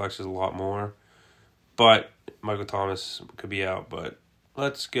like your flexes a lot more. But Michael Thomas could be out, but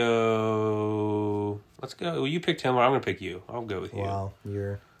let's go. Well, you picked Himmler. I'm going to pick you. I'll go with you. Wow,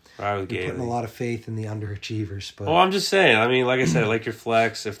 you're putting a lot of faith in the underachievers. But well, I'm just saying. Like I said, I like your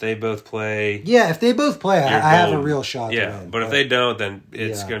flex. If they both play... Yeah, if they both play, I have a real shot to win. But if they don't, then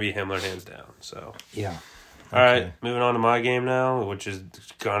it's going to be Himmler hands down. So yeah. All right, moving on to my game now, which is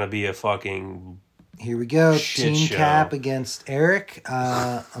going to be a fucking... Here we go. Shit Team show. Cap against Eric.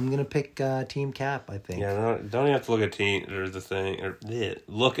 I'm going to pick Team Cap, I think. Yeah, don't even have to look at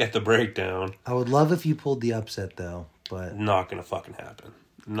look at the breakdown. I would love if you pulled the upset, though, but... Not going to fucking happen.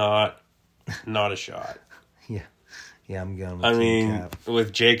 Not a shot. Yeah, I'm going with Team Cap.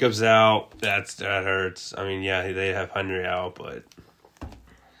 With Jacobs out, that hurts. They have Henry out, but...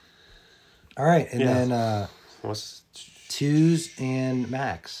 All right, and then Twos and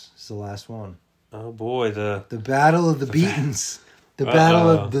Max is the last one. Oh boy, the battle of the beatens. The battle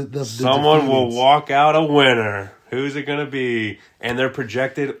of the someone will walk out a winner. Who's it gonna be? And they're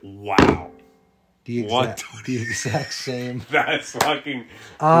projected. Wow, the exact same. That's fucking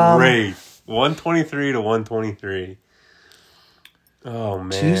great. 123 to 123. Oh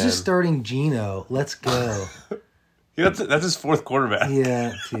man, Twos is starting Geno. Let's go. That's his 4th quarterback.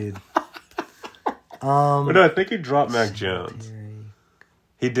 Yeah, dude. But no, I think he dropped Mac Jones.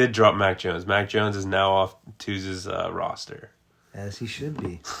 He did drop Mac Jones. Mac Jones is now off Twos' roster. As he should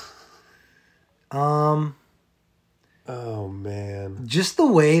be. Oh, man. Just the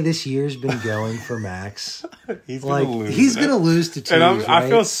way this year's been going for Max. He's going to lose. He's going to lose to Twos, and I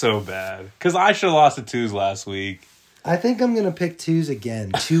feel so bad. Because I should have lost to Twos last week. I think I'm going to pick Twos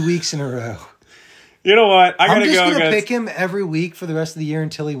again. 2 weeks in a row. You know what? I'm just going to pick him every week for the rest of the year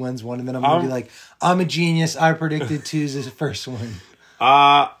until he wins one, and then I'm going to be like, I'm a genius. I predicted Tuesday's first win.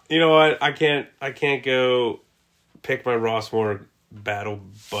 You know what? I can't go pick my Ross Moore battle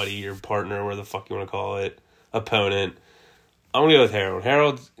buddy or partner, whatever the fuck you want to call it, opponent. I'm going to go with Harold.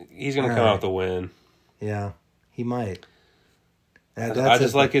 Harold, he's going to come out with the win. Yeah, he might. I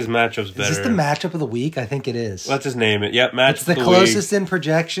just like his matchups better. Is this the matchup of the week? I think it is. Let's just name it. Yep, matchup of the week. It's the closest in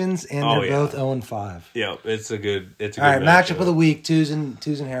projections, and they're both 0-5. Yeah, it's a good All right, matchup of the week, Twos and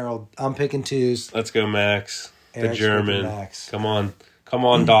Harold. I'm picking Twos. Let's go, Max. Eric's the German. Max. Come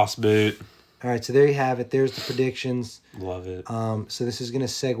on, Das Boot. All right, so there you have it. There's the predictions. Love it. So this is going to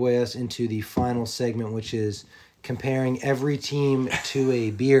segue us into the final segment, which is comparing every team to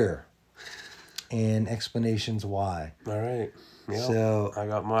a beer and explanations why. All right. Yep. So I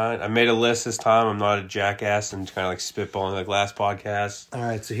got mine. I made a list this time. I'm not a jackass and kind of like spitballing like last podcast. All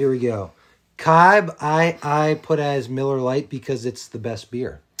right, so here we go. Kaib, I put as Miller Lite because it's the best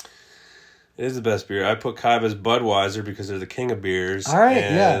beer. It is the best beer. I put Kaib as Budweiser because they're the king of beers. All right,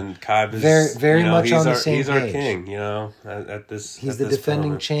 and Kaib is very much on the same page. He's our king, at this. He's the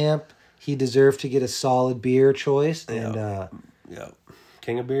defending champ. He deserved to get a solid beer choice. And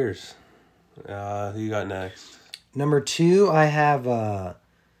king of beers. Who you got next? Number 2, I have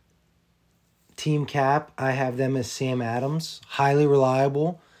Team Cap. I have them as Sam Adams. Highly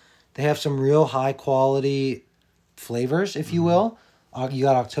reliable. They have some real high quality flavors, if you will. You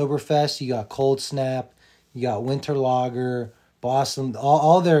got Oktoberfest, you got Cold Snap, you got Winter Lager, Boston.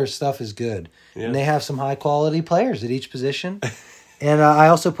 All their stuff is good. Yeah. And they have some high quality players at each position. And I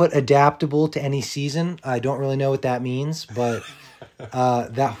also put adaptable to any season. I don't really know what that means, but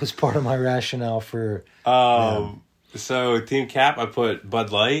that was part of my rationale for So Team Cap, I put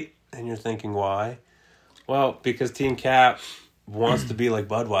Bud Light, and you're thinking why? Well, because Team Cap wants to be like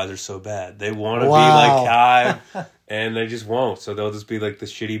Budweiser so bad. They want to be like Kaib, and they just won't. So they'll just be like the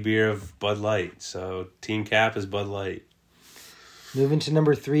shitty beer of Bud Light. So Team Cap is Bud Light. Moving to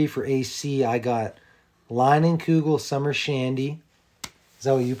number 3 for AC, I got Leinenkugel Summer Shandy. Is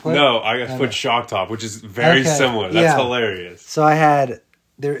that what you put? No, I put Shock Top, which is very similar. That's hilarious. So I had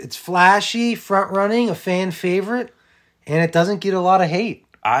it's flashy, front running, a fan favorite, and it doesn't get a lot of hate.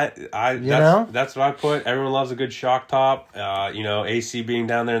 That's what I put. Everyone loves a good Shock Top. AC being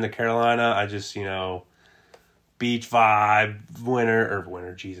down there in the Carolina, I just, beach vibe,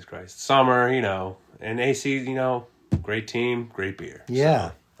 winter, Jesus Christ, summer, and AC, great team, great beer.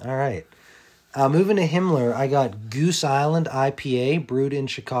 Yeah. So. All right. Moving to Himmler, I got Goose Island IPA, brewed in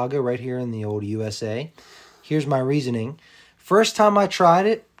Chicago, right here in the old USA. Here's my reasoning. First time I tried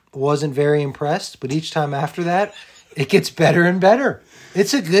it, wasn't very impressed, but each time after that, it gets better and better.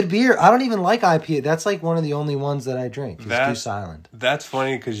 It's a good beer. I don't even like IPA. That's like one of the only ones that I drink. Is Goose Island. That's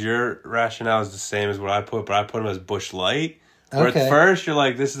funny because your rationale is the same as what I put, but I put them as Busch Light. Where at first you're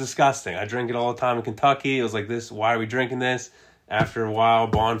like, this is disgusting. I drink it all the time in Kentucky. It was like this. Why are we drinking this? After a while,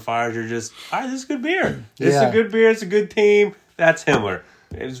 bonfires, you're just, all right, this is good beer. This is a good beer. It's a good team. That's Himmler.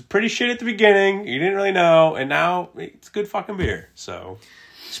 It was pretty shit at the beginning. You didn't really know. And now it's good fucking beer. So,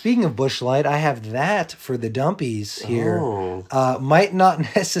 speaking of Busch Light, I have that for the dumpies here. Oh. Might not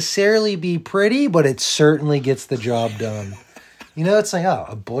necessarily be pretty, but it certainly gets the job done. It's like,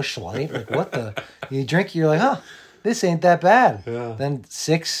 a Busch Light? Like, what the? You drink, you're like, this ain't that bad. Yeah. Then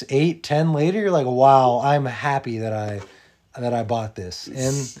 6, 8, 10 later, you're like, wow, I'm happy that I bought this.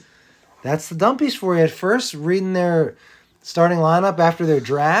 And that's the dumpies for you. At first, reading their starting lineup after their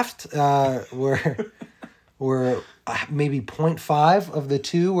draft, were maybe 0.5 of the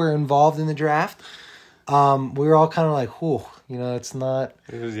 2 were involved in the draft. We were all kind of like, whew, it's not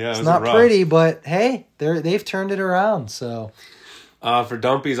pretty, but hey, they've turned it around. So for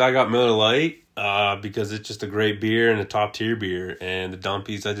dumpies, I got Miller Lite because it's just a great beer and a top tier beer. And the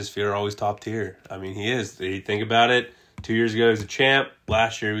dumpies, I just feel are always top tier. I mean, he is. You think about it. 2 years ago, he was a champ.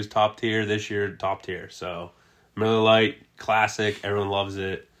 Last year, he was top tier. This year, top tier. So, Miller Lite, classic. Everyone loves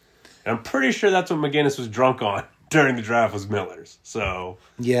it. And I'm pretty sure that's what McGinnis was drunk on during the draft was Miller's. So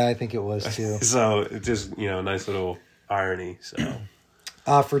yeah, I think it was too. So, it's just, nice little irony. So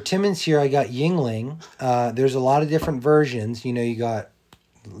for Timmons here, I got Yingling. There's a lot of different versions. You got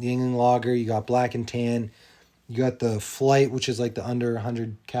Yingling Lager. You got Black and Tan. You got the Flight, which is like the under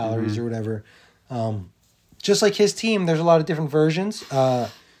 100 calories or whatever. Just like his team, there's a lot of different versions.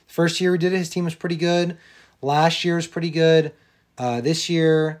 First year we did it, his team was pretty good. Last year was pretty good. This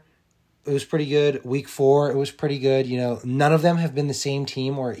year, it was pretty good. Week 4, it was pretty good. None of them have been the same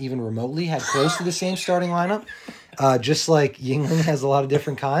team or even remotely had close to the same starting lineup. Just like Yingling has a lot of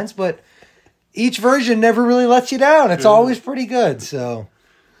different kinds, but each version never really lets you down. It's always pretty good. So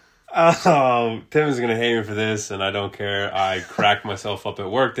Tim is gonna hate me for this, and I don't care. I cracked myself up at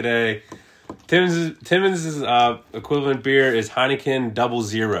work today. Timmins' equivalent beer is Heineken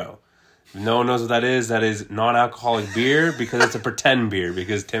 00. If no one knows what that is non-alcoholic beer because it's a pretend beer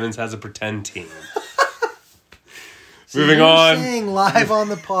because Timmins has a pretend team. So moving on. Saying live on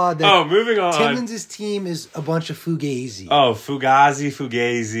the pod that moving on. Timmins' team is a bunch of fugazi. Oh,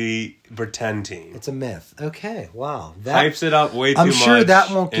 Fugazi, pretend team. It's a myth. Okay, wow. Hypes it up way too much. I'm sure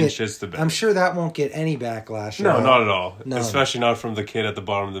that won't get any backlash. No, not at all. No. Especially not from the kid at the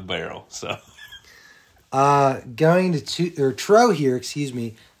bottom of the barrel. So, going to Tro here. Excuse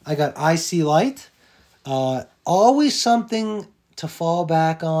me. I got IC Light. Always something to fall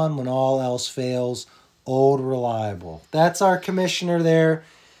back on when all else fails. Old reliable. That's our commissioner there.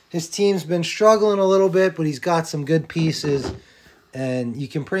 His team's been struggling a little bit, but he's got some good pieces, and you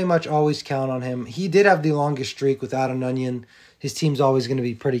can pretty much always count on him. He did have the longest streak without an onion. His team's always going to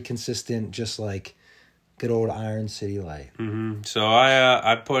be pretty consistent, just like good old Iron City Light. Mm-hmm. So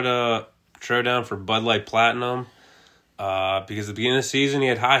I put a Tro down for Bud Light Platinum because at the beginning of the season he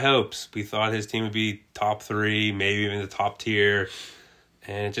had high hopes. We thought his team would be top 3, maybe even the top tier.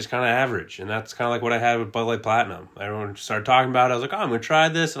 And it's just kind of average. And that's kind of like what I had with Bud Light Platinum. Everyone started talking about it. I was like, I'm going to try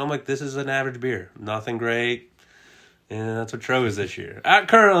this. And I'm like, this is an average beer. Nothing great. And that's what Tro is this year.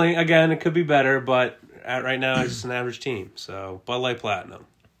 Currently, again, it could be better. But right now, it's just an average team. So, Bud Light Platinum.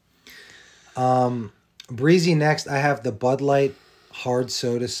 Breezy next, I have the Bud Light Hard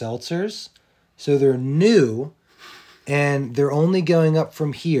Soda Seltzers. So, they're new. And they're only going up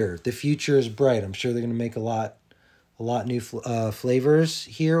from here. The future is bright. I'm sure they're going to make a lot new flavors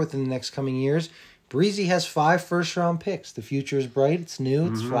here within the next coming years. Breezy has 5 first-round picks. The future is bright. It's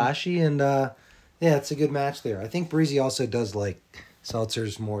new. It's flashy. And, yeah, it's a good match there. I think Breezy also does like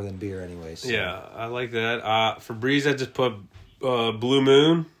seltzers more than beer anyways. So. Yeah, I like that. For Breezy, I just put Blue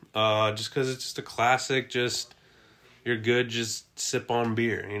Moon just because it's just a classic. Just you're good. Just sip on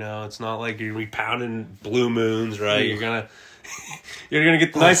beer. You know, it's not like you're pounding Blue Moons, right? You're gonna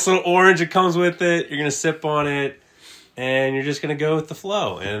get the nice little orange that comes with it. You're gonna sip on it. And you're just going to go with the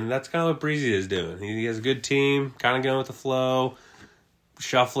flow. And that's kind of what Breezy is doing. He has a good team, kind of going with the flow,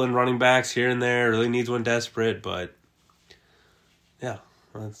 shuffling running backs here and there. Really needs one desperate, but yeah,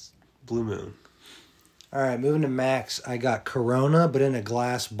 that's Blue Moon. All right, moving to Max. I got Corona, but in a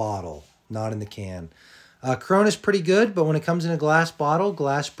glass bottle, not in the can. Corona's pretty good, but when it comes in a glass bottle,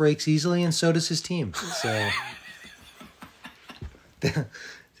 glass breaks easily, and so does his team. So...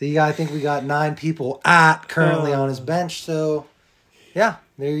 I think we got 9 people currently on his bench. So, yeah,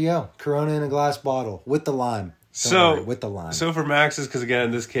 there you go. Corona in a glass bottle with the lime. With the lime. So for Max's, because again,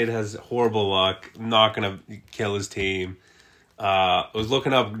 this kid has horrible luck. Not going to kill his team. I was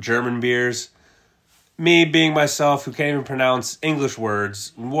looking up German beers. Me being myself, who can't even pronounce English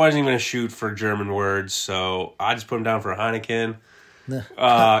words, wasn't even going to shoot for German words. So I just put him down for a Heineken. Is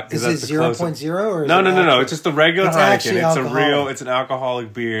it 0.0 or no? It's just the regular Heineken. It's an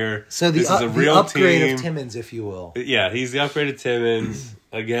alcoholic beer. So this is a real upgrade team. Of Timmins, if you will. Yeah, he's the upgraded Timmins.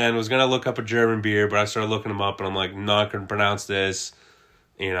 Again, was gonna look up a German beer, but I started looking him up, and I'm like, not gonna pronounce this,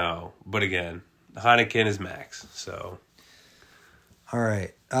 you know. But again, Heineken is Max. So, all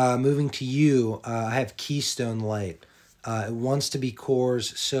right, moving to you. I have Keystone Light. It wants to be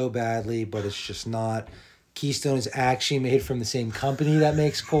Coors so badly, but it's just not. Keystone is actually made from the same company that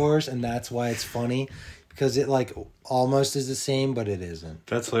makes Coors, and that's why it's funny, because it like almost is the same, but it isn't.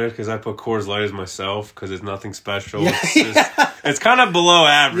 That's hilarious because I put Coors Light as myself because it's nothing special. Yeah, it's kind of below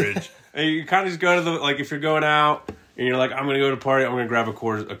average. And you kind of just go to the if you're going out and you're like, I'm gonna go to a party, I'm gonna grab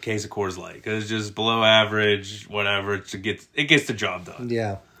a case of Coors Light because it's just below average, whatever. It gets the job done.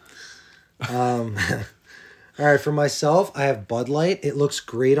 Yeah. All right, for myself, I have Bud Light. It looks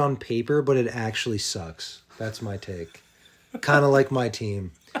great on paper, but it actually sucks. That's my take. Kind of like my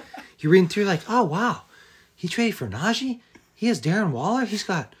team. You're reading through like, oh, wow. He traded for Najee? He has Darren Waller? He's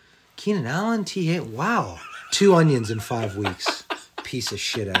got Keenan Allen, T.A. Wow. 2 onions in 5 weeks. Piece of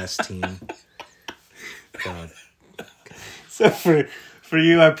shit-ass team. God. So for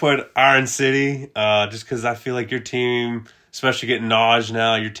you, I put Iron City just because I feel like your team... Especially getting Naj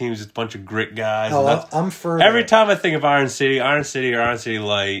now. Your team's just a bunch of grit guys. Oh, I'm for every time I think of Iron City or Iron City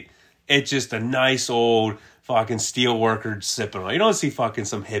Light, it's just a nice old fucking steel worker sipping on. You don't see fucking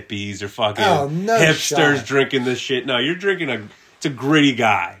some hippies or fucking hipsters drinking this shit. No, you're drinking it's a gritty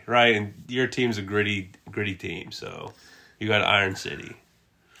guy, right? And your team's a gritty team. So you got Iron City.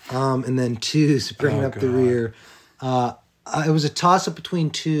 And then 2, bringing up the rear. It was a toss-up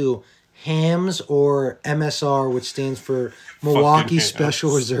between 2. Hams or MSR, which stands for Milwaukee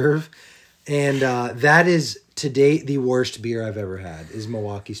Special Reserve. And that is to date, the worst beer I've ever had is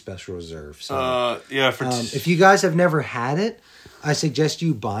Milwaukee Special Reserve. So, if you guys have never had it, I suggest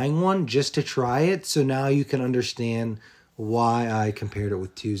you buying one just to try it. So now you can understand why I compared it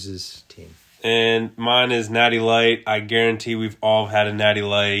with Tew's team. And mine is Natty Light. I guarantee we've all had a Natty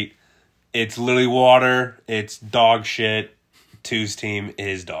Light. It's literally water. It's dog shit. Tew's team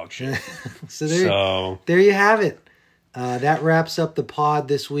is dog shit. So there you have it. That wraps up the pod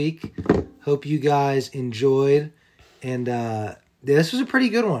this week. Hope you guys enjoyed. And this was a pretty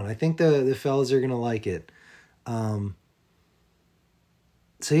good one. I think the fellas are going to like it.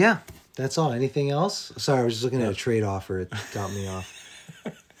 So, yeah, that's all. Anything else? Sorry, I was just looking at a trade offer. It got me off.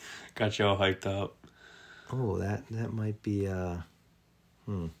 Got you all hyped up. Oh, that might be...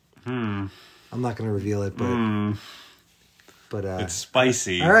 I'm not going to reveal it, but it's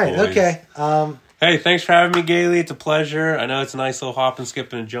spicy. All right, boys. okay. Hey, thanks for having me, Gailey. It's a pleasure. I know it's a nice little hop and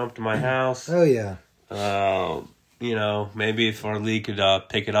skip and a jump to my house. Oh, yeah. Maybe if our league could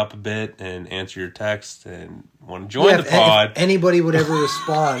pick it up a bit and answer your text and want to join the pod. If anybody would ever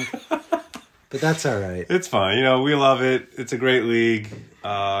respond. But that's all right. It's fine. We love it. It's a great league.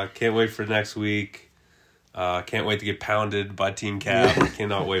 Can't wait for next week. Can't wait to get pounded by Team Cap. Yeah.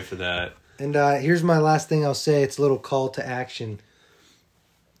 Cannot wait for that. And here's my last thing I'll say. It's a little call to action.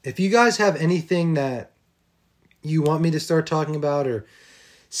 If you guys have anything that you want me to start talking about or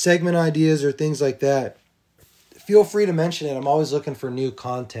segment ideas or things like that, feel free to mention it. I'm always looking for new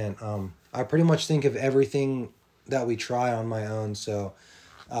content. I pretty much think of everything that we try on my own. So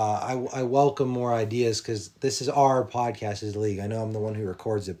I welcome more ideas because this is our podcast, is league. I know I'm the one who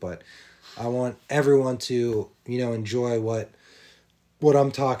records it, but I want everyone to, enjoy what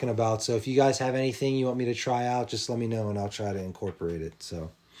I'm talking about. So if you guys have anything you want me to try out, just let me know and I'll try to incorporate it. So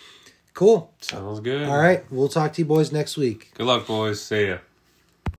cool. Sounds good. All right. We'll talk to you boys next week. Good luck, boys. See ya.